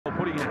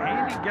putting a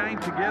handy game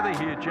together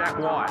here, Jack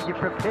White. You're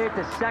prepared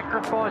to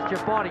sacrifice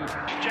your body.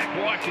 Jack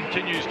White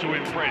continues to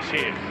impress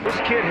here. This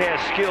kid has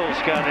skills,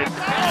 Scotty.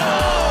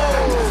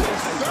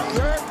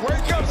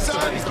 Wake up,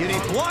 son.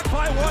 Blocked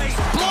by White.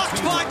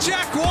 Blocked by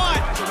Jack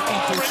White.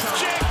 Oh,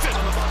 rejected.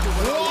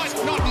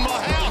 White, not in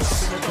my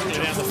house.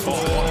 Down the floor.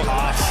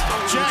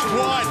 Jack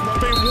White,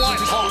 been white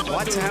hot.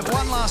 White to have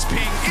one last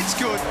ping. It's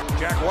good.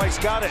 Jack White's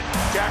got it.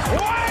 Jack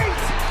White!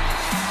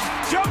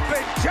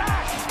 Jumping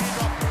Jack!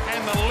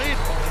 And the lid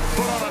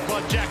put on it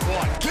by Jack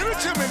White. Give it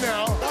to me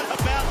now.